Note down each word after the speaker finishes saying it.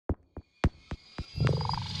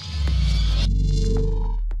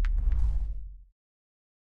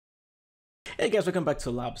Hey guys, welcome back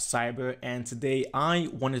to Lab Cyber, and today I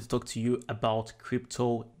wanted to talk to you about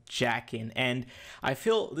cryptojacking. And I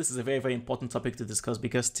feel this is a very important topic to discuss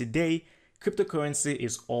because today cryptocurrency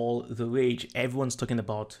is all the rage. Everyone's talking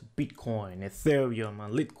about Bitcoin, Ethereum,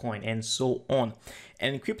 and Litecoin, and so on.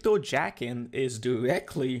 And cryptojacking is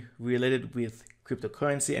directly related with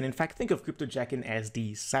cryptocurrency, and in fact think of cryptojacking as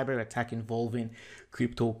the cyber attack involving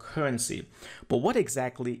cryptocurrency. But what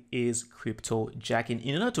exactly is cryptojacking?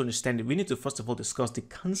 In order to understand it, we need to first of all discuss the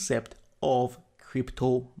concept of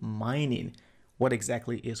crypto mining. What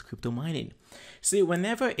exactly is crypto mining? See,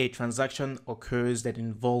 whenever a transaction occurs that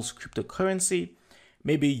involves cryptocurrency,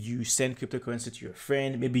 maybe you send cryptocurrency to your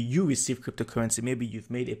friend, maybe you receive cryptocurrency, maybe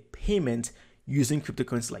you've made a payment using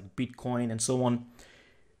cryptocurrency like Bitcoin and so on.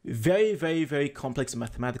 Very complex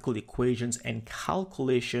mathematical equations and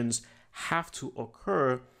calculations have to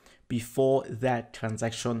occur before that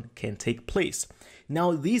transaction can take place.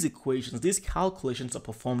 Now, these equations, these calculations are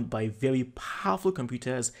performed by very powerful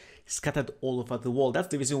computers scattered all over the world. That's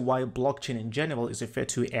the reason why blockchain in general is referred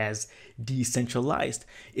to as decentralized.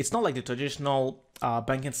 It's not like the traditional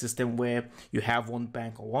banking system where you have one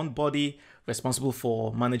bank or one body responsible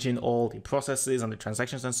for managing all the processes and the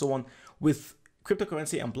transactions and so on. With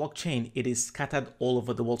cryptocurrency and blockchain, it is scattered all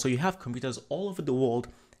over the world. So you have computers all over the world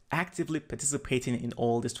actively participating in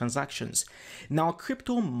all these transactions. Now,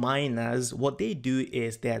 crypto miners, what they do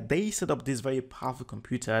is that they set up these very powerful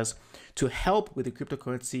computers to help with the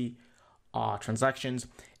cryptocurrency transactions,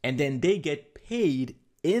 and then they get paid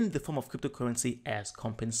in the form of cryptocurrency as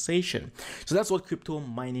compensation. So that's what crypto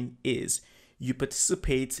mining is. You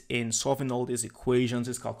participate in solving all these equations,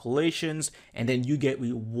 these calculations, and then you get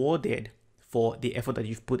rewarded for the effort that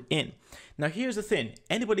you've put in. Now, here's the thing.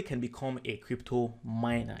 Anybody can become a crypto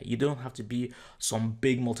miner. You don't have to be some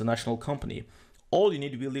big multinational company. All you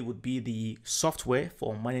need really would be the software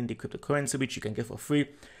for mining the cryptocurrency, which you can get for free.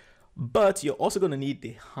 But you're also going to need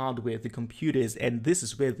the hardware, the computers, and this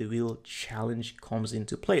is where the real challenge comes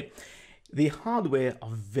into play. The hardware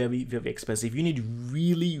are very expensive. You need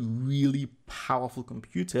really powerful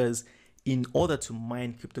computers in order to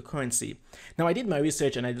mine cryptocurrency. Now, I did my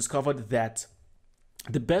research and I discovered that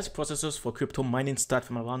the best processors for crypto mining start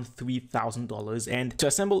from around $3,000, and to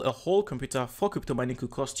assemble a whole computer for crypto mining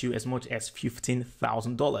could cost you as much as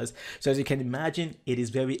 $15,000. So as you can imagine, it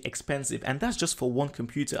is very expensive, and that's just for one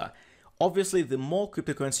computer. Obviously, the more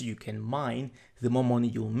cryptocurrency you can mine, the more money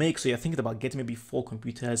you'll make. So you're thinking about getting maybe 4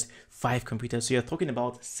 computers, 5 computers. So you're talking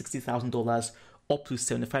about $60,000 up to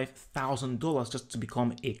 $75,000 just to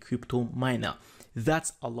become a crypto miner.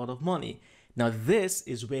 That's a lot of money. Now, this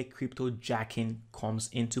is where cryptojacking comes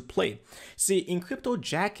into play. See, in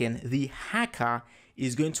cryptojacking, the hacker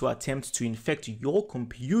is going to attempt to infect your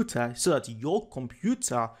computer so that your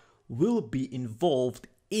computer will be involved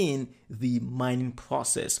in the mining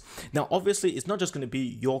process. Now, obviously, it's not just going to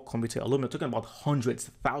be your computer alone. We're talking about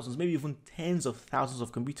hundreds, thousands, maybe even tens of thousands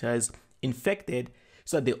of computers infected,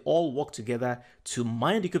 so that they all work together to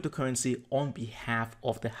mine the cryptocurrency on behalf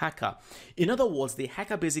of the hacker. In other words, the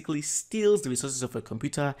hacker basically steals the resources of a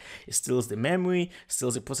computer, it steals the memory,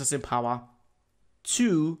 steals the processing power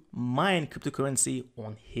to mine cryptocurrency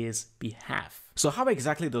on his behalf. So how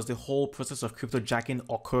exactly does the whole process of cryptojacking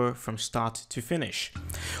occur from start to finish?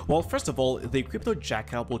 Well, first of all, the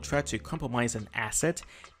cryptojacker will try to compromise an asset,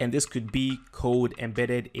 and this could be code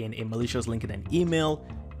embedded in a malicious link in an email,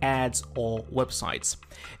 ads, or websites.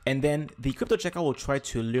 And then the cryptojacker will try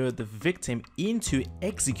to lure the victim into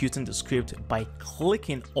executing the script by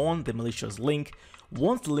clicking on the malicious link.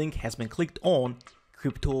 Once the link has been clicked on,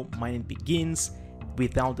 crypto mining begins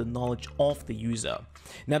without the knowledge of the user.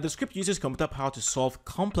 Now, the script uses computer power to solve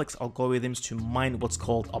complex algorithms to mine what's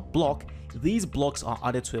called a block. These blocks are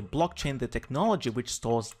added to a blockchain, the technology which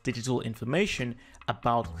stores digital information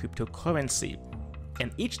about cryptocurrency.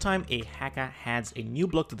 And each time a hacker adds a new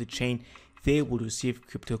block to the chain, they will receive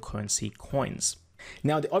cryptocurrency coins.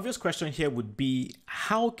 Now, the obvious question here would be,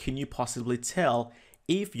 how can you possibly tell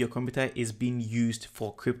if your computer is being used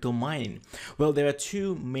for crypto mining? Well, there are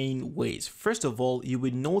two main ways. First of all, you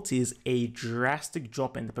will notice a drastic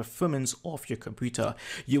drop in the performance of your computer.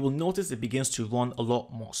 You will notice it begins to run a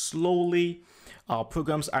lot more slowly.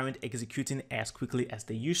 Programs aren't executing as quickly as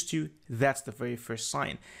they used to. That's the very first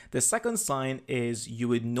sign. The second sign is you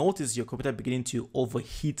will notice your computer beginning to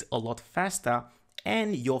overheat a lot faster,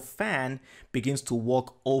 and your fan begins to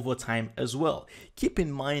work overtime as well. Keep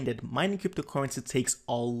in mind that mining cryptocurrency takes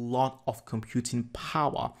a lot of computing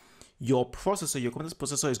power. Your processor, your computer's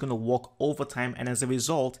processor is going to work overtime, and as a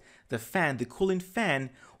result, the fan, the cooling fan,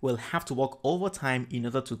 will have to work overtime in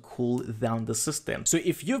order to cool down the system. So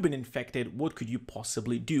if you've been infected, what could you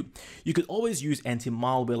possibly do? You could always use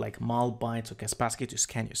anti-malware like Malbyte or Kaspersky to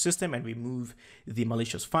scan your system and remove the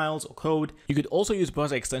malicious files or code. You could also use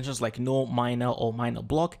browser extensions like No Miner or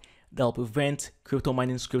MinerBlock that'll prevent crypto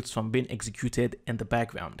mining scripts from being executed in the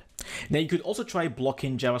background. Now, you could also try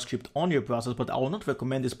blocking JavaScript on your browsers, but I will not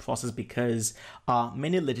recommend this process because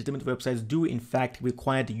many legitimate websites do in fact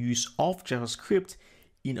require the use of JavaScript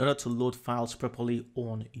in order to load files properly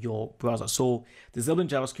on your browser. So disabling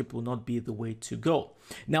JavaScript will not be the way to go.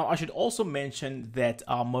 Now, I should also mention that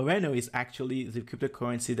Moreno is actually the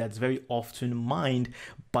cryptocurrency that's very often mined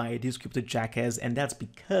by these cryptojackers, and that's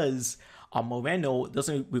because Moreno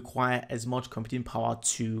doesn't require as much computing power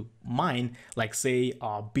to mine, like say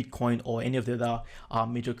Bitcoin or any of the other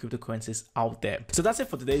major cryptocurrencies out there. So that's it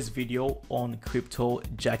for today's video on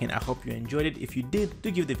cryptojacking. I hope you enjoyed it. If you did, do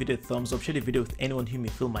give the video a thumbs up, share the video with anyone who may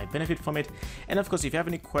feel might benefit from it. And of course, if you have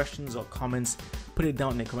any questions or comments, put it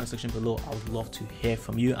down in the comment section below. I would love to hear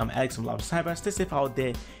from you. I'm Alex from Loud Cyber. Stay safe out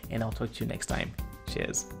there, and I'll talk to you next time.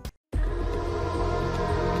 Cheers.